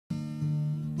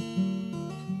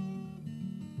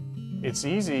It's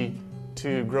easy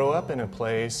to grow up in a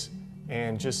place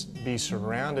and just be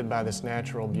surrounded by this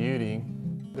natural beauty.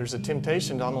 There's a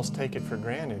temptation to almost take it for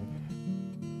granted.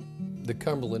 The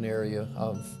Cumberland area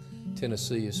of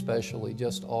Tennessee especially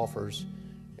just offers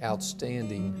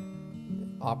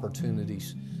outstanding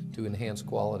opportunities to enhance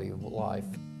quality of life.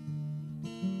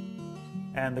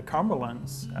 And the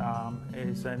Cumberlands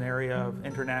is an area of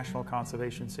international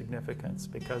conservation significance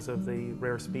because of the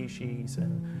rare species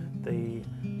and the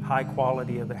high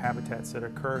quality of the habitats that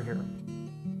occur here.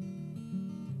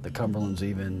 The Cumberlands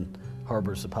even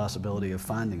harbors the possibility of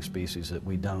finding species that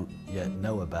we don't yet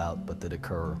know about, but that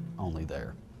occur only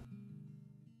there.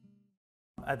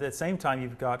 At the same time,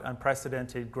 you've got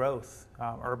unprecedented growth,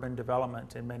 urban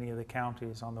development in many of the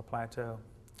counties on the plateau.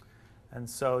 And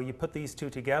so you put these two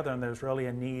together and there's really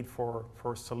a need for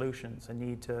solutions, a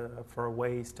need for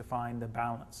ways to find the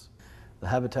balance. The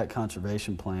Habitat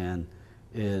Conservation Plan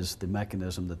is the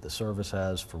mechanism that the service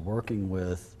has for working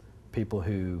with people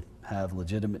who have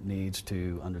legitimate needs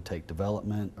to undertake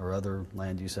development or other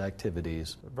land use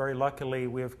activities. Very luckily,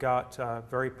 we've got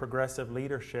very progressive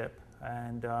leadership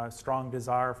and strong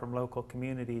desire from local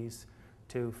communities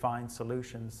to find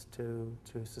solutions to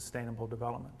sustainable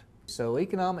development. So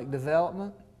economic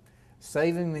development,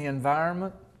 saving the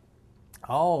environment,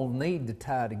 all need to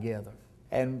tie together.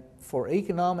 And for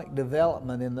economic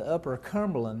development in the Upper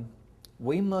Cumberland,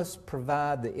 we must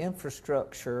provide the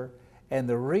infrastructure and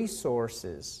the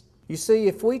resources. You see,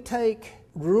 if we take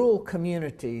rural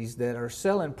communities that are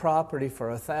selling property for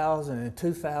 $1,000 and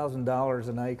 $2,000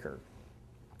 an acre,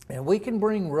 and we can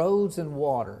bring roads and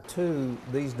water to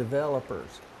these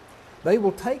developers, they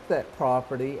will take that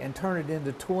property and turn it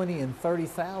into $20,000 and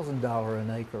 $30,000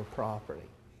 an acre property.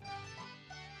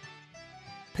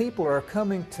 People are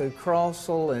coming to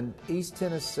Crossell and East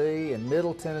Tennessee and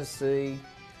Middle Tennessee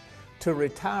to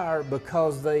retire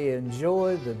because they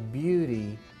enjoy the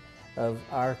beauty of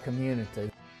our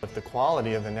community. If the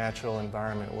quality of the natural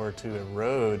environment were to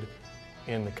erode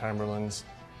in the Cumberlands,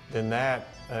 then that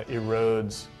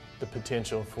erodes the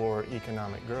potential for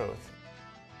economic growth.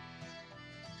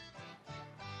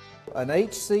 An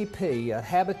HCP, a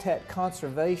habitat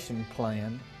conservation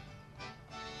plan,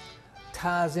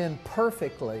 ties in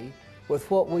perfectly with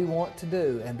what we want to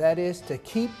do, and that is to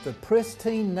keep the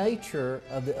pristine nature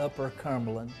of the Upper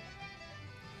Cumberland,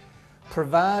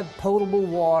 provide potable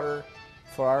water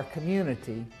for our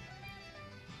community,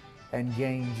 and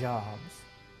gain jobs.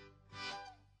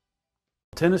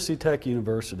 Tennessee Tech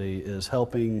University is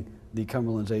helping the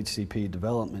Cumberlands HCP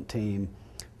development team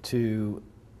to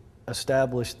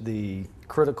establish the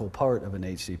critical part of an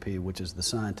HCP, which is the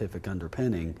scientific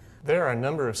underpinning. There are a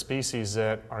number of species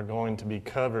that are going to be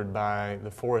covered by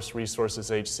the Forest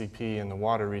Resources HCP and the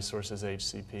Water Resources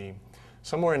HCP.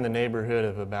 Somewhere in the neighborhood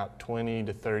of about 20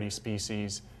 to 30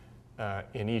 species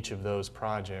in each of those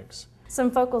projects.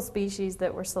 Some focal species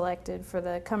that were selected for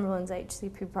the Cumberlands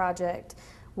HCP project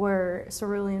were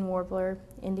cerulean warbler,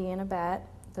 Indiana bat,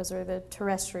 those are the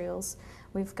terrestrials.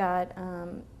 We've got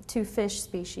 2 fish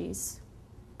species,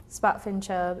 spotfin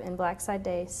chub and black-side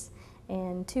dace,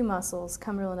 and 2 mussels,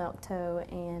 Cumberland elk toe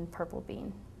and purple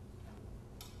bean.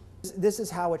 This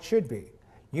is how it should be.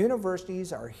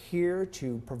 Universities are here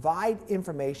to provide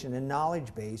information and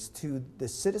knowledge base to the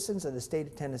citizens of the state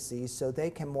of Tennessee so they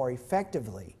can more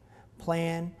effectively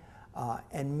plan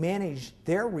and manage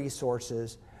their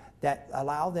resources that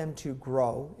allow them to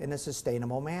grow in a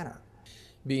sustainable manner.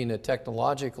 Being a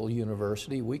technological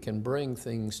university, we can bring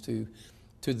things to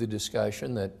the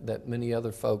discussion that many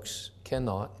other folks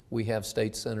cannot. We have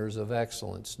state centers of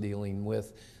excellence dealing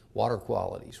with water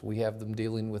qualities. We have them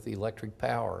dealing with electric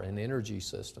power and energy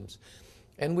systems.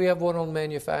 And we have one on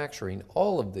manufacturing.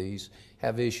 All of these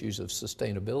have issues of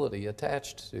sustainability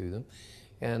attached to them.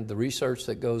 And the research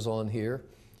that goes on here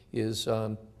is,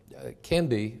 can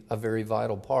be a very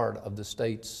vital part of the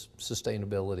state's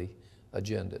sustainability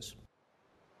agendas.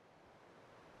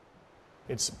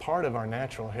 It's part of our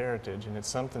natural heritage, and it's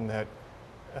something that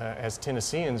as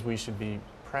Tennesseans we should be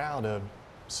proud of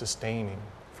sustaining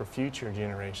for future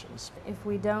generations. If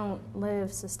we don't live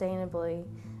sustainably,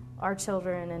 our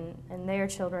children and their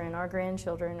children, our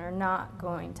grandchildren, are not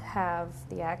going to have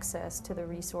the access to the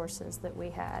resources that we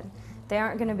had. They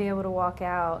aren't going to be able to walk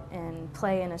out and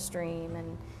play in a stream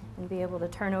and be able to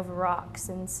turn over rocks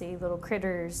and see little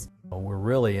critters. We're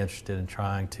really interested in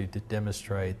trying to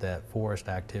demonstrate that forest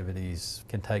activities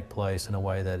can take place in a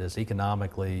way that is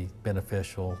economically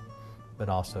beneficial, but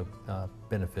also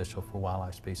beneficial for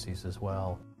wildlife species as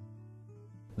well.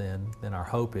 Then our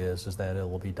hope is that it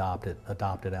will be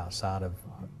adopted outside of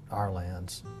our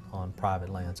lands, on private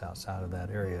lands outside of that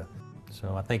area.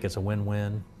 So I think it's a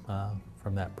win-win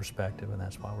from that perspective, and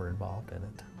that's why we're involved in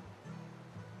it.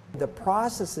 The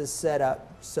process is set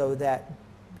up so that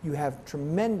you have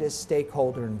tremendous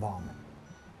stakeholder involvement,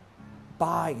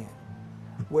 buy-in,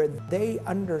 where they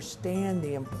understand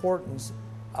the importance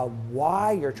of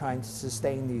why you're trying to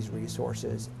sustain these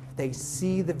resources. They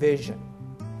see the vision,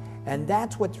 and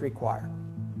that's what's required.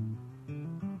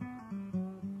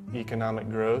 Economic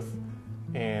growth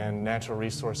and natural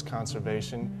resource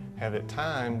conservation have at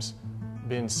times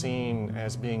been seen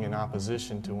as being in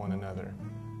opposition to one another.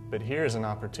 But here's an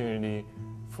opportunity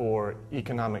for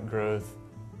economic growth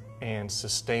and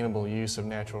sustainable use of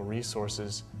natural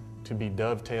resources to be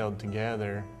dovetailed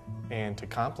together and to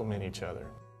complement each other.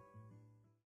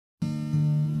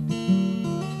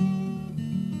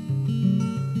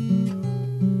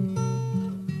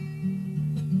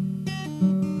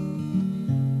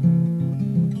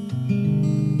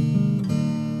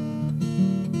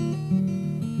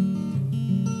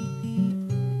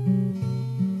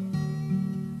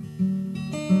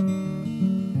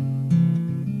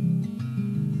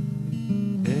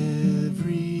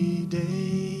 Every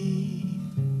day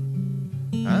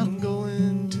I'm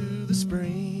going to the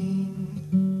spring.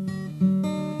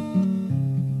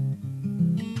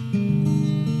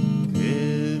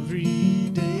 Every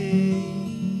day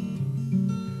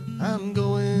I'm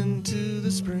going to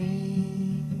the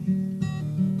spring,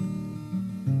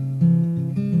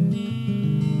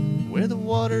 where the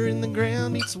water in the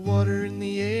ground meets the water in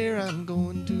the air. I'm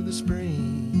going to the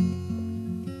spring.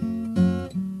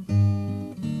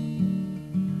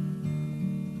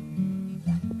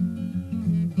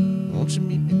 Won't you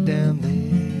meet me down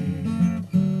there?